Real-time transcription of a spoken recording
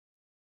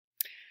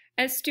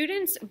As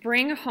students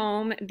bring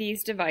home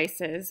these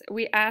devices,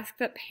 we ask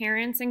that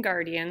parents and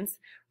guardians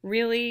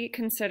really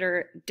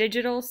consider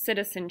digital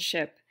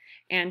citizenship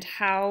and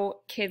how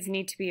kids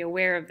need to be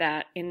aware of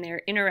that in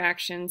their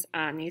interactions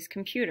on these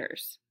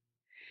computers.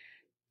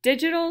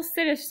 Digital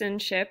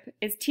citizenship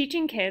is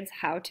teaching kids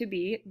how to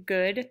be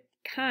good,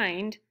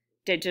 kind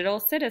digital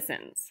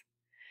citizens.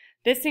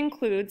 This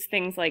includes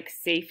things like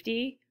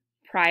safety,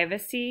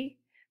 privacy,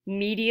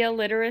 media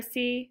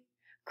literacy,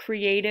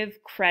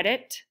 creative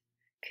credit,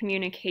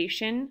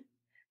 communication,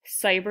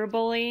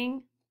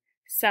 cyberbullying,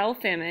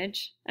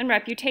 self-image, and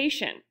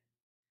reputation.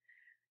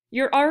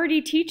 You're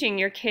already teaching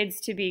your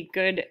kids to be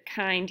good,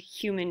 kind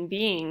human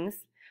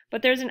beings,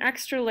 but there's an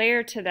extra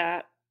layer to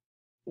that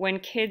when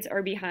kids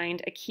are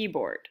behind a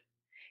keyboard.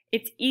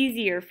 It's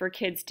easier for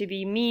kids to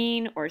be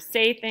mean or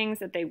say things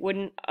that they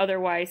wouldn't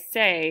otherwise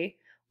say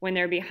when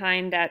they're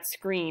behind that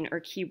screen or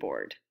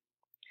keyboard.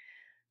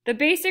 The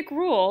basic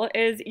rule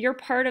is you're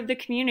part of the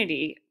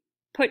community.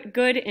 Put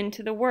good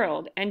into the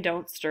world and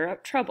don't stir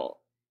up trouble.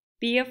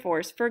 Be a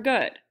force for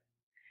good.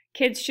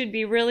 Kids should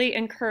be really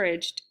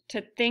encouraged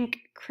to think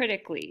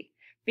critically,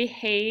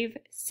 behave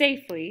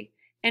safely,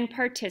 and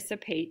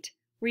participate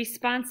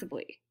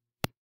responsibly.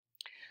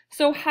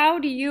 So how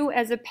do you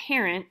as a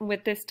parent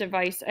with this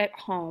device at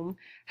home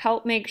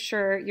help make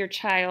sure your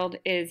child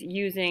is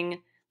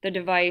using the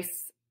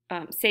device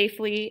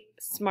safely,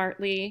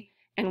 smartly,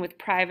 and with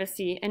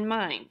privacy in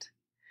mind?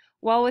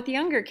 Well, with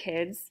younger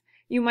kids,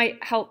 you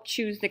might help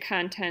choose the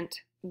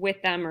content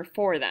with them or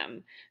for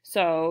them.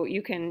 So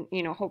you can,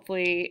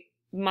 hopefully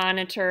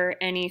monitor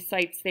any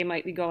sites they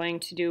might be going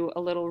to do a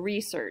little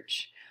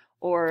research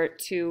or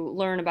to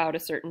learn about a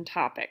certain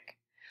topic.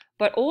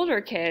 But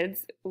older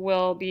kids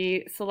will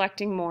be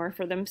selecting more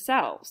for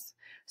themselves.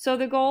 So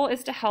the goal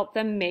is to help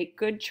them make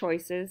good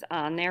choices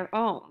on their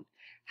own.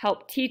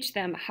 Help teach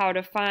them how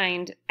to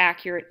find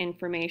accurate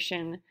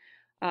information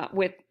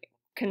with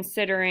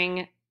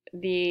considering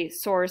the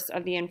source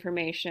of the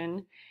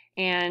information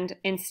and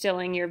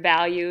instilling your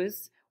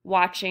values,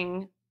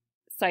 watching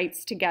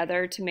sites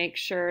together to make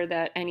sure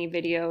that any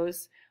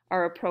videos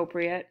are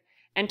appropriate,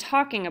 and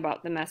talking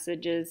about the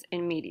messages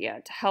in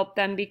media to help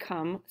them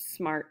become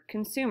smart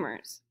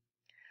consumers.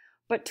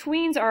 But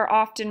tweens are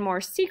often more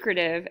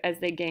secretive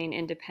as they gain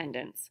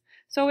independence,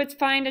 so it's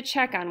fine to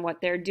check on what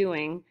they're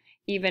doing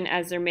even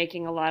as they're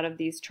making a lot of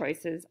these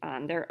choices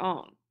on their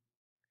own.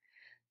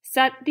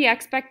 Set the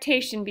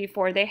expectation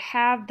before they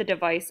have the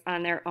device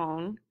on their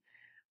own,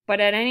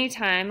 but at any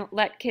time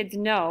let kids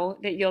know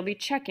that you'll be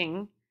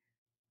checking,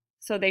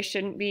 so they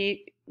shouldn't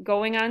be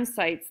going on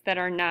sites that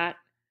are not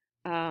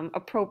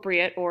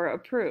appropriate or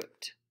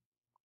approved.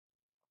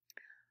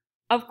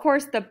 Of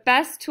course, the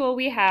best tool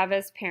we have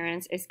as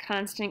parents is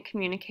constant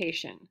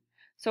communication,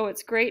 so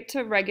it's great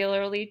to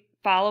regularly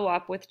follow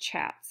up with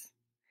chats.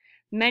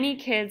 Many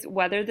kids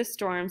weather the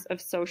storms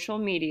of social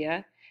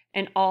media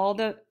and all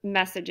the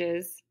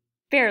messages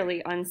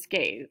fairly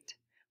unscathed,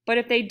 but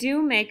if they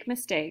do make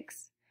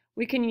mistakes,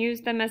 we can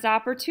use them as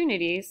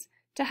opportunities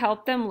to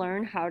help them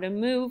learn how to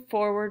move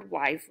forward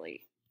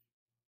wisely.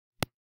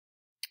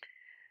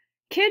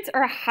 Kids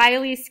are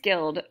highly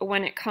skilled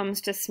when it comes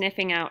to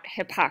sniffing out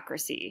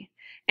hypocrisy,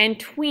 and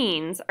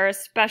tweens are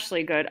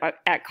especially good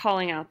at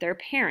calling out their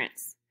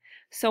parents.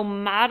 So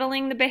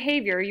modeling the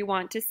behavior you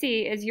want to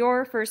see is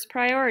your first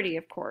priority,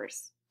 of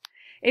course.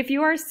 If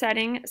you are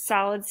setting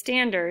solid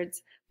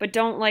standards but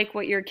don't like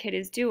what your kid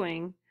is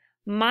doing,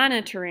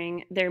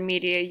 monitoring their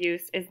media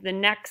use is the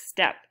next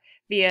step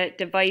via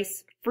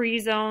device-free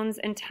zones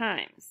and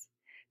times.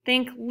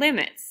 Think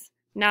limits,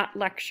 not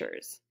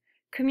lectures.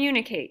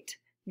 Communicate.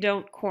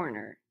 Don't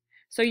corner.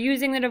 So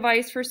using the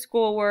device for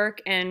schoolwork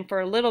and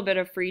for a little bit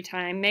of free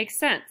time makes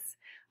sense,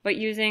 but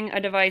using a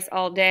device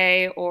all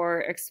day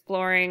or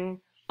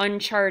exploring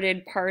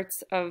uncharted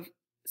parts of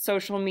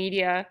social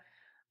media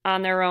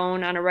on their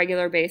own on a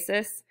regular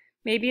basis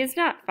maybe is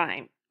not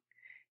fine.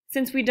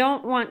 Since we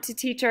don't want to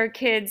teach our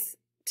kids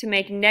to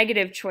make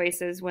negative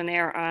choices when they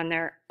are on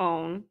their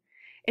own,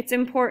 it's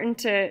important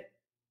to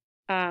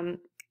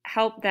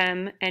help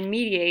them and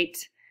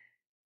mediate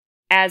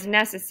as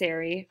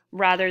necessary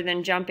rather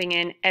than jumping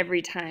in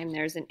every time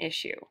there's an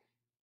issue.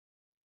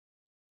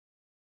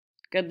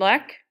 Good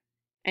luck,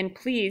 and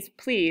please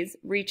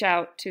reach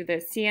out to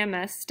the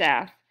CMS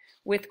staff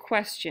with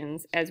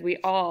questions as we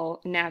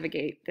all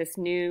navigate this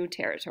new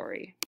territory.